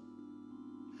 Uthi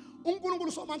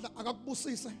uNkulunkulu somandla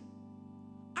akakubusise,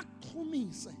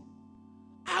 akuxhumise,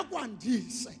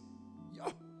 akwandise.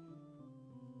 Yo.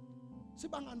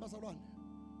 Sibangani bazalwane?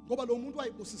 Ngoba lo muntu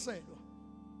wayibusiselwa.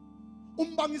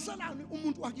 Umbangiselani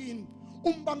umuntu wakini?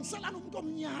 Umbangiselani umuntu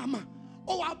omnyama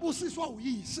owabusiswa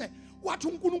uyise? Wathi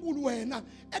uNkulunkulu wena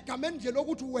egameni nje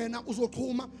lokuthi wena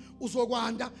uzoxhuma,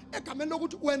 uzokwanda, egameni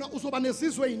lokuthi wena uzoba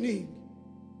nezizwe eziningi.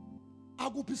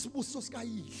 Akuphi isibusiso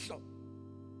sikayihlo?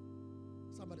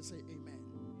 Somebody say amen.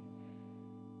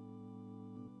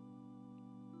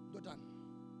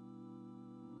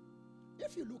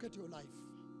 if you look at your life,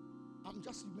 I'm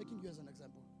just making you as an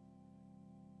example,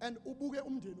 and ubuke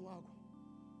umndeni wakho,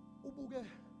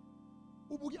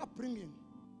 ubuke upbringing,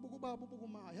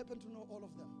 I happen to know all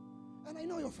of them, and I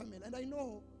know your family, and I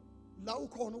know la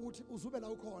ukhona ukuthi uzube la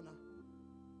ukhona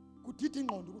kudida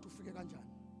ingqondo ukuthi ufike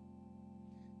kanjani.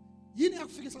 Yini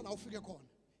yakufikisa la ufike khona?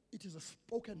 It is a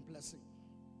spoken blessing.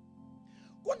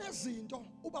 Kunezinto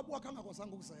ubaba wakhe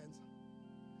angakwazanga ukuzenza.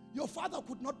 Your father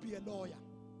could not be a lawyer.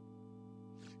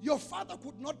 Your father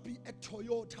could not be a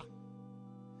Toyota.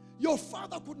 Your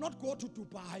father could not go to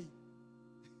Dubai.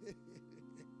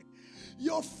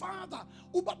 Your father,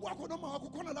 ubaba wakho noma wakho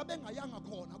khona la bengayanga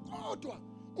khona, kodwa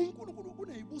uNkulunkulu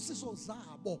kunezibusiso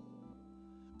zabo.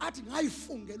 Athi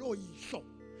ngayifungela oyihlo.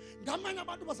 Ngamanye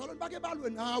abantu bazalwane bake balwe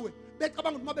nawe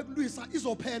becabanga ukuthi mabekulwisa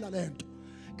izophela lento.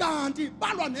 Kanti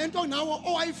balwa nento nawe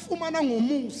owayifumana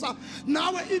ngomusa,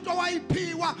 nawe into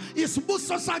owayiphiwa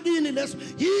isibusiso sakini leso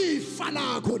yifa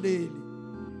lakho leli.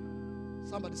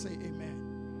 Somebody say amen.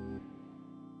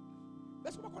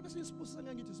 Bese kuba khona isibusiso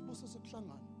ngithi isibusiso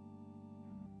sokuhlangana.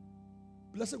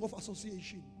 Blessing of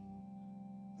association.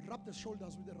 Rub the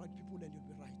shoulders with the right people and you'll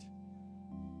be right.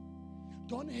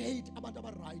 Don't hate abantu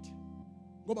aba right.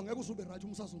 Ngoba ngeke uzube right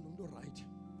umsazona umuntu right.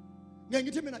 Ngeke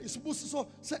ngithi mina isibusiso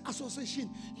se-association.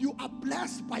 You are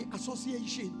blessed by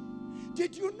association.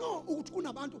 Did you know ukuthi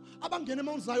kunabantu abangena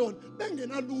eMount Zion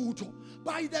bengena lutho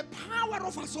by the power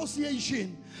of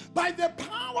association, by the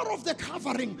power of the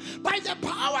covering, by the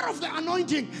power of the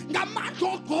anointing,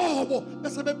 ngamandla ogcobo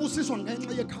bese bebusiswa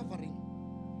ngenxa ye covering,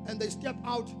 and they step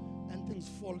out and things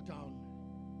fall down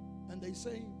and they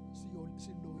say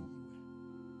siloyiwe.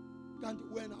 Kanti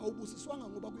wena awubusiswanga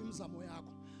ngoba kuyimizamo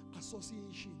yakho,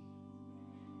 association.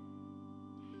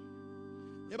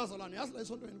 Yebazalwane, yazi la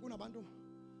esontweni kunabantu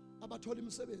abathola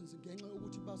imisebenzi ngenxa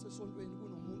yokuthi basesontweni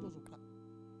kunomuntu ozoqala.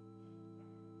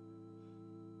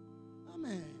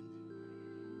 Amen.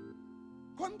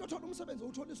 Khona umuntu othola umsebenzi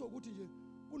utholiswa ukuthi nje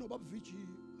kunobaba VG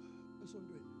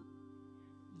esontweni.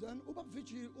 Then ubaba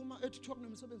VG uma ethi talk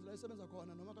nemsebenzi la esebenza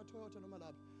khona noma ka Toyota noma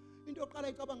lapha, into yokuqala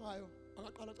icabangayo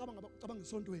akaqala cabanga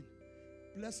esontweni.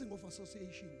 Blessing of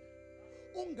association.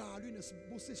 Ungalwi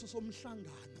nesibusiso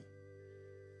somhlangano.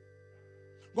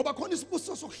 Ngoba khona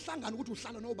isibusiso sokuhlangana ukuthi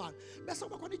uhlala nobani. Bese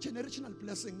kuba khona generational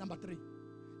blessing number 3.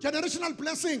 Generational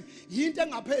blessing yinto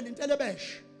engapheli, into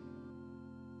elebeshe.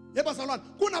 Yebazalwane,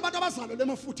 kunabantu abazalwa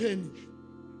emafutheni.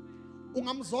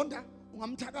 Ungamzonda,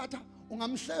 ungamthakatha,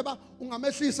 ungamhleba,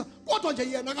 ungamehlisa, kodwa nje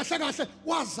yena kahle kahle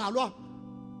wazalwa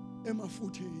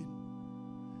emafutheni.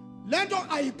 Lento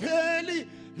ayipheli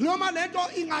noma lento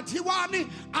ingathiwani,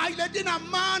 ayileti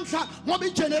namandla ngoba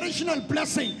i-generational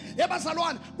blessing.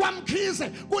 Yebazalwane, kwamkhize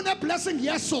kune blessing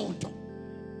yesonto.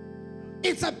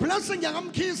 It's a blessing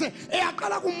yakamkhize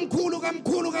eyaqala kumkhulu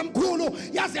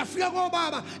yaze yafika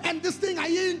kobaba, and this thing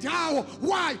ayindawo.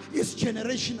 Why? It's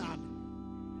generational.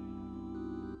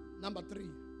 Number 3,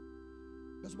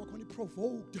 bese bakhona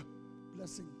i-provoked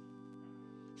blessing.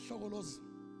 Hlokoloza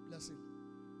blessing.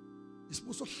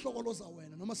 Isibuso hlokoloza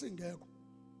wena noma singekho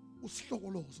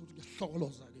usihlokoloza ukuthi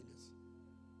ngiyahlokoloza ke lezi.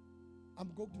 I'm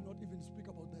going to not even speak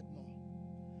about that more.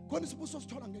 Khona isibuso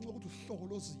sithola ngenxa ukuthi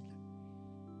uhlokolozile.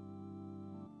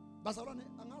 Bazalwane,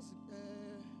 angazi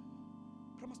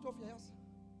Pramastof yayazi.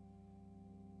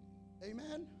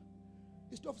 Amen.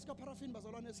 Istof sika paraffin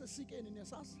bazalwane sesikeni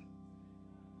nesasa.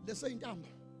 Lese intamba.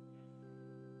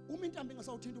 Uma intamba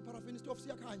ingasawuthinta uparaffin, istof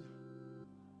siyakhanya.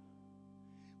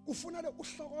 Kufanele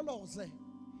uhlokoloze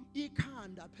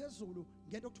ikhanda phezulu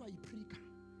ngento okuthiwa yiprika.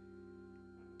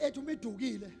 Ethi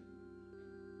umidukile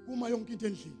kuma yonke into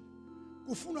endlini.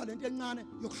 Kufunwa lento encane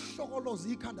yokuhlokoloza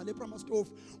ikhanda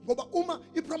lePramastof, ngoba uma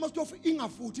iPramastof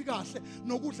ingavuthi kahle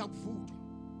nokudla kuvuthwa.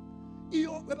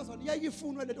 Iyo webazalwane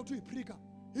yayifunwe lento okuthiwa yiprika.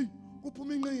 Hey,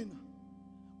 kuphuma inqina.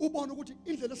 Ubone ukuthi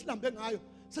indlela esilambe ngayo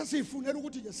sesiyifunela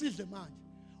ukuthi nje sidle manje.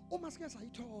 Uma sike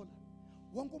sayithola,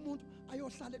 wonke umuntu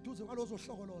ayohlala eduze kwalozo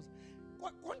hlokoloza.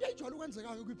 Konke ijwayele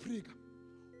ukwenzeka ke kwiprika.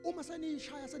 Uma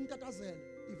senishaya senitatazela,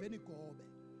 iveni gobe.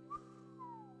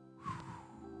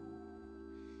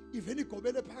 Iveni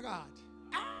gobele phakathi.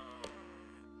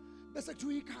 Bese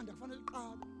kuthiwa ikhanda kufanele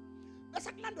liqaqwe.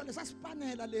 Bese kulandwa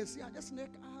lesasipanela lesiya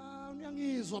esinek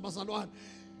uyangizwa bazalwane.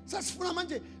 Sesifuna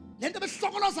manje lento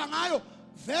besihlokoloza ngayo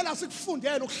vela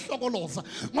sikufundele ukuhlokoloza,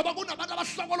 ngoba kunabantu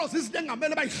abahlokoloza izinto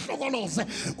engamele bayihlokoloze.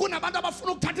 Kunabantu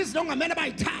abafuna ukuthatha izinto engamele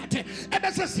bayithathe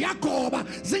ebese ziyagoba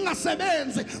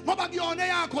zingasebenzi ngoba kuyona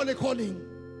yakho le calling.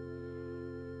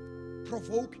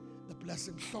 Provoke the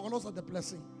blessing. Hlokoloza the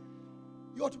blessing.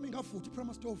 Yothi mingafuthi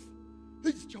iPramastof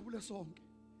sijabule sonke.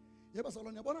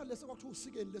 Yebazalwane, yabona lese kwakuthiwa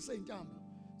usikeni lese intamba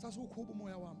sasiwukhuba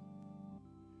umoya wami.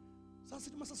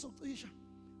 Sasithi mase socisha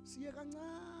siye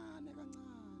kancane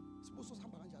sibuso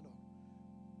sihamba kanjalo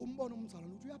umbono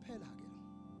umzalwane uthi uyaphela ke lo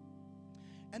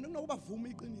and kunokuba vuma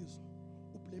iqiniso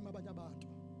ublame abanye abantu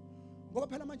ngoba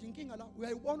phela manje inkinga la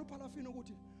uyayibona uPhalafini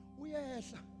ukuthi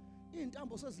uyehla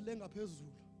izintambo sezilenga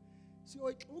phezulu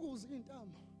siyoyixukuza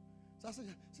izintambo sase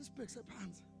sisibhekise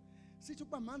phansi sithi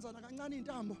ukuba manzana kancane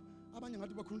izintambo abanye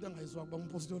ngathi bakhuluma ngayizwa kuba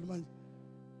umpostoli manje.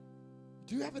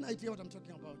 Do you have an idea what I'm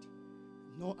talking about?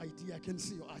 No idea. I can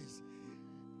see your eyes.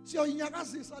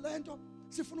 Siyoyinyakazisa lento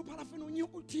sifuna uPhalafini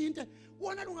uthinte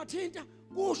wona lungathinta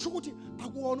kusho ukuthi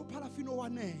akuwona uPhalafini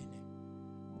owanele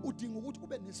udinga ukuthi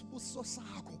ube nesibusiso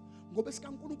sakho ngoba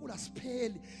sikaNkulunkulu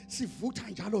asipheli sivutha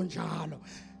njalo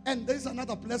and there is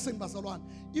another blessing bazalwane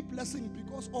blessing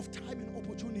because of time and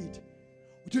opportunity.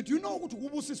 Did you know ukuthi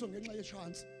ubusiswe ngenxa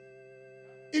yechance?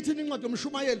 Ithi incwadi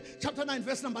yomshumayeli chapter 9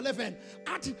 verse number 11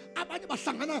 athi abanye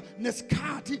bahlangana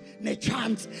nesikhathi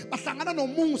nechance bahlangana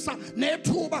nomusa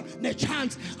nethuba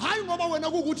nechance hayi ngoba wena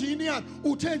ukuthi yini yani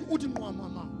uthi nqwama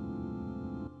mama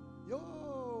yo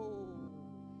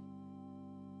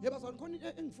yeba zona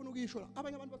khona engifuna ukuyisho la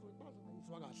abanye abantu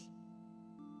bazizwa kahle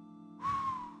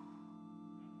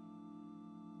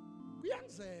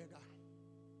kuyenzeka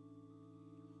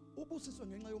ubusiswe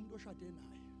ngenxa yomuntu oshade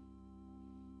naye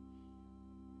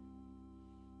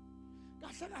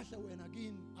kahle wena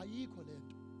kini ayikho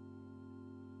lento.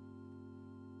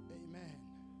 Amen.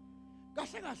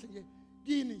 Kahle nje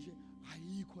kini nje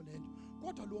ayikho lento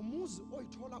kodwa lo muzi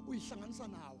oyithola uyihlanganisa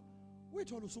nawo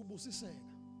uyithola usubusiseka.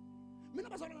 Mina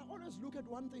bazalwana always look at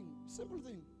one thing, simple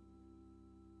thing.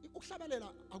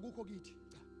 Ukuhlabelela akukho kithi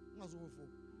cha ngazovuka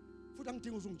futhi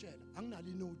angidinga uzungitshela anginalo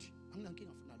inothi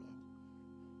anginankinga futhi nalokho.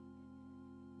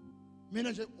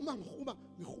 Mina nje uma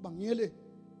ngihuba ngiyele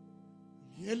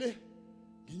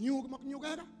nginyuka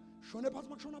makunyukeka shone phansi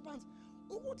makushona phansi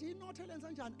ukuthi inothi elenza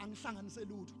kanjani angihlanganise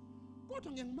lutho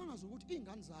kodwa ngiyangimangaza ukuthi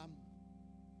izingane zami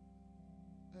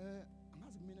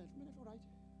angazi mina right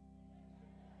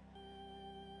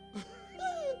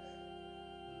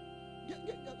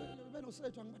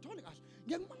benosethu angibathole kahle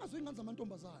ngiyangimangaza izingane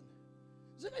zamantombazane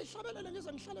zingayihlabelele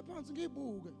ngize ngihlale phansi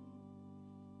ngiyibuke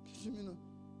ngithi mina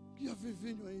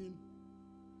ngiyavivinywa yini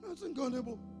nathi ingane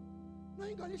bo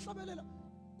na ingane ihlabelela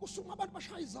kusuma abantu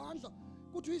bashaya izandla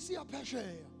kuthi uyisiya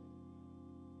phesheya.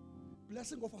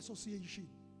 Blessing of association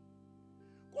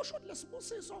kusho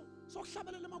lesibusiso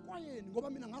sokuhlabelela emakwayeni ngoba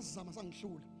mina ngazizama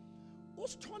sangihlula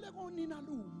usithole konina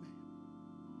lume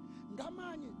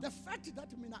ngamanye the fact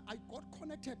that mina I got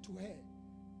connected to her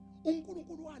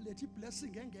uNkulunkulu waletha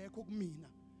iblessing engekho kumina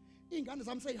ingane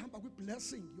zami seyihamba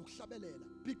kwiblessing yokuhlabelela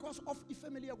because of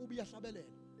ifamily yakuba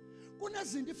iyahlabelela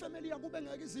kunezinto ifamily yakube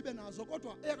ngeke izibe nazo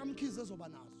kodwa ekamkhize ezoba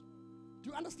nazo. Do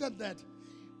you understand that?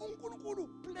 uNkulunkulu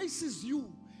places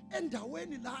you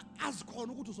endaweni la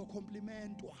azikhona ukuthi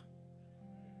uzocomplimentwa.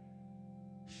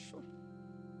 Sure.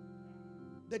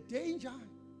 The danger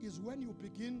is when you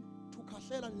begin to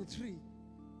khahlela the tree.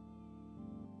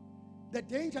 The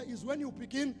danger is when you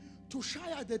begin to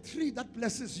shy at the tree that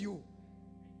blesses you.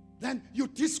 Then you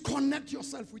disconnect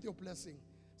yourself with your blessing.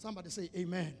 Somebody say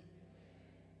amen.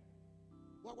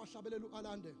 Wakwahlabelela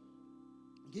uAlande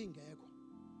ngingekho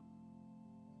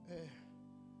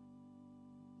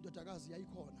ndodakazi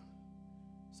yayikhona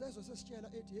sezwe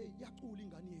sesitshela ethi hey yacula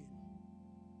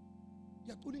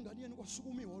ingane yenu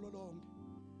kwasukuma ihholo lonke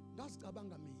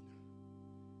ngazicabanga mina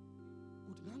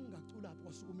ukuthi ngangingacula lapho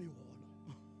kwasukuma ihholo.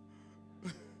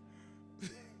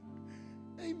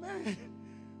 Amen.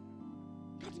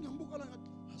 Ngathi ngiyambukala ngathi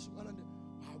asukalande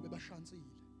hawu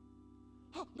bebashansile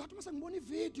ngathi mase ngibona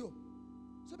ivideo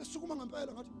sebesukuma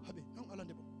ngempela ngathi habe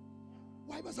ngiAlande bo.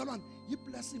 Why bazalwane yi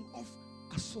blessing of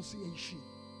association.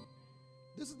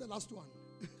 This is the last one.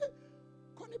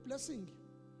 Khona blessing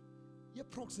ye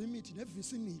proximity ne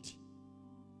vicinity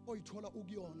oyithola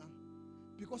ukuyona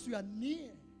because you are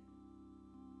near.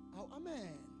 Oh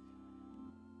amen.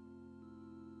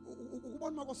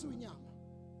 Ukubona makosiwa inyama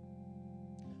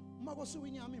makosiwa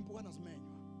inyama impukana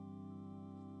zimenywa.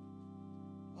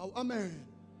 Oh amen.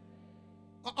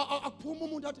 Akuphuma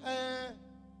umuntu athi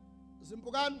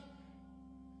zimpukani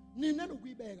nina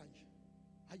lokuyibeka nje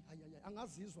hayi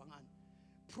angazizwa ngani.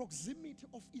 Proximity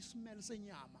of ismail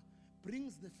senyama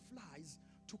brings the flies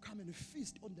to come and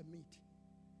feast on the meat.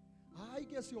 Hayi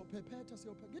ke siyophephetha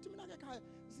ngithi mina ke ekhaya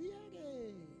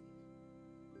ziyeke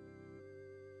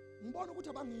ngibona ukuthi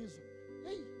abangizwa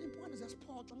hey impukane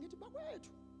ziyasiphoxa ngithi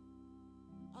bakwethu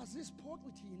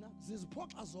azisiphoxi thina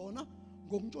ziziphoxa zona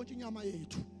ngokuntshontsha inyama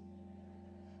yethu.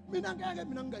 Mina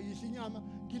ngingayidli inyama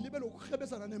ngilibe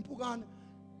lokuhebesana nempukane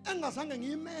engazange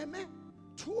ngiyimeme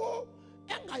thu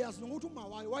engayazi ukuthi uma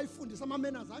wayifundisa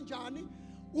amamenazi kanjani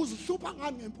uzihlupha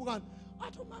ngani ngempukane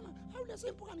athi mama awulese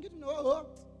impukane ngithi no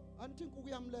anti inkuku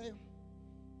yami leyo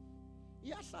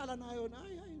iyahlala nayo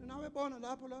nawe bona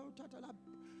lapho la uthatha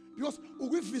lapho because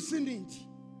ukwivicinity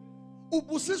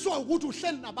ubusiswa ukuthi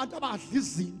uhleli nabantu abadla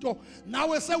izinto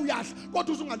nawe sewuyadla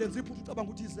kodwa uzungalenza iphutha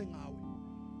ucabanga ukuthi ize ngawe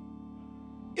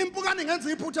impukane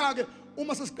ngenza iphutha ke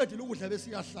uma sesiqedile ukudla bese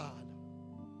iyahlala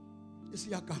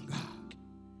isiyagangaka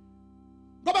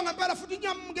ngoba ngempela futhi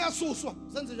inyama kuyasuswa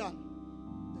senze njani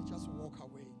they just walk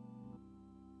away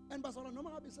and bazalwa noma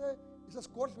ngabe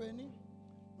isesigodlweni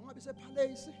noma ngabe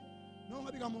isepalace noma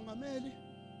ngabe kamongameli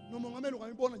nomongameli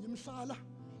ungayibona nje imhlala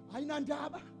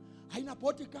ayinandaba ayina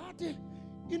bodyguard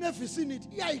ine vicinity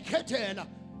iyayikhethela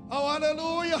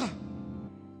haleluya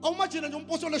awumajina nje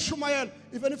umpostoli eShumayela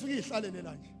even ifike ihlalele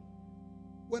la nje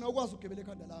wena ukwazi ugibela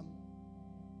ekhanda lami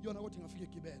yona ukuthi ngafike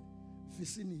igibele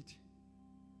vicinity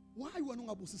why wena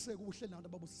ungabusiseki ubuhleli nabantu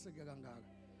ababusiseke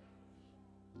kangaka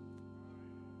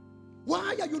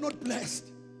why are you not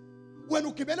blessed wena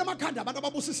ugibela emakhanda abantu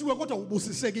ababusisiwe kodwa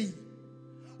ubusisekile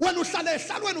wena uhlala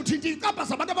ehlalweni uthinta iqamba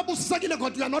zabantu ababusisekile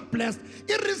kodwa you are not blessed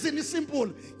ireason is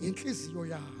simple inhliziyo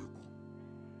yakho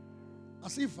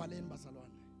asivaleni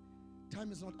bazalwane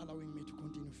time is not allowing me to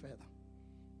continue further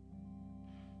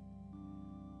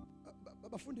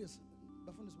bafundisi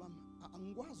bami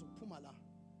angikwazi ukuphuma la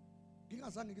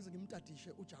ngingazange ngize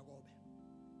ngimtadishe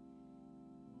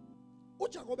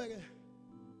uJakobe ke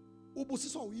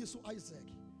ubusiswa uYesu Isaac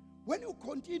when you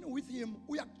continue with him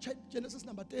uya Genesis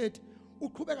number 30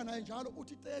 uqhubeka naye njalo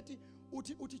uthi 30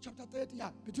 uthi chapter 30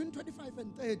 yeah between 25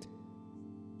 and 30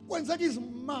 kwenzeka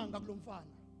izimanga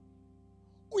kulomfana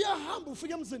uyahamba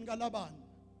ufika emzini kaLabani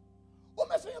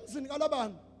uma efika emzini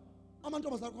kaLabani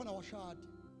amantombazana khona washada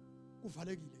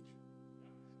kuvalekile nje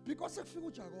because sekufika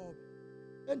uJakobe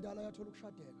endala yathola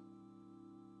ukushadeka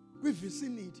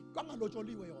kwivicinity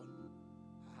kangalotsholiwe yona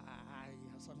hayi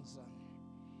asangizana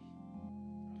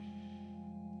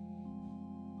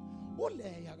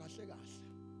uLeya kahle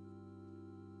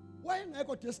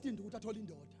wayengekho destined ukuthi athole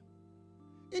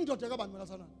indoda kabani mina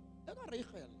sana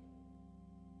ekaRachel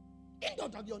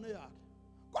indoda kuyona yakhe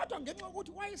kodwa ngenxa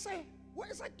ukuthi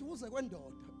wayeseduze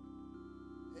kwendoda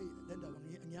hey le ndaba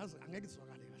ngiyazi angeke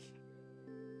izwakale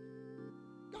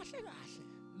kahle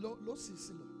lo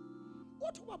sisi lo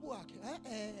uthi ubaba wakhe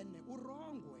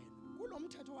urong wena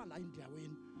kulomthetho wala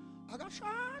endaweni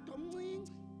akashada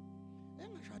omncinci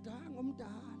engashadanga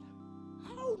omdala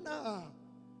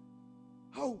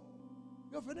how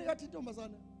yovene yathi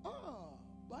intombazana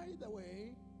by the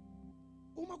way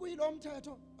uma kuyilo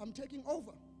mthetho I'm taking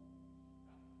over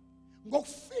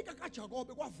ngokufika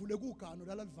kaJakobe kwavuleka ugano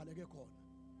lala livaleke khona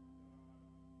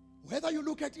whether you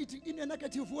look at it in a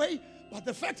negative way but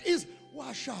the fact is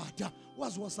washada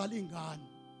wasala ingane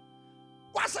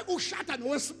kwase kushada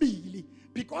nowesibili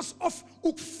because of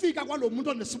ukufika kwalomuntu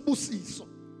onesibusiso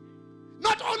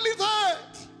not only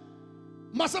that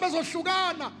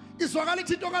masebezohlukana izwakala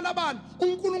ithi into kaLabani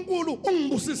uNkulunkulu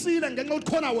ungibusisile ngenxa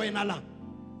ukuthi khona wena la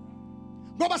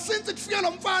ngoba since kufike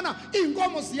lo mfana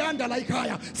inkomo ziyanda la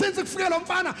ekhaya since kufike lo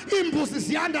mfana imbuzi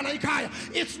ziyanda la ekhaya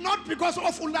it's not because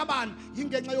of uLabani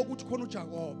ingenxa yokuthi khona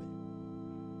uJakobe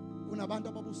kunabantu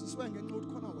ababusiswe ngenxa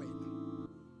yokuthi khona wena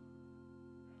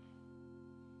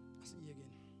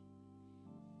asiyekeni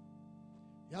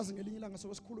yazi ngelinye ilanga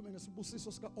sokusikhulume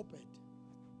ngesibusiso sika Obed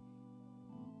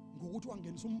ngokuthi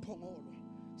wangenisa umphongolo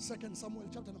 2 Samuel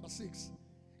chapter number 6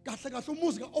 kahle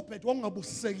umuzi kaObed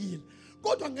wangabusisekile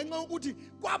kodwa ngenxa yokuthi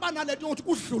kwaba nalento ukuthi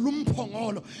kudlula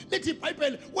umphongolo lithi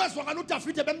iBhayibheli wezwakala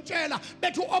uDavide bemtshela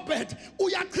bethi uObed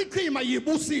uyachichima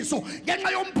yibusiso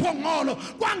ngenxa yomphongolo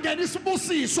kwangena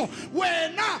isibusiso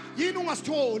wena yini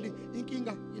ungasitholi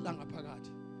inkinga ilanga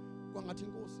phakathi kwangathi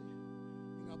inkosi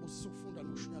ingabusisa ukufunda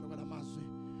nokushunyala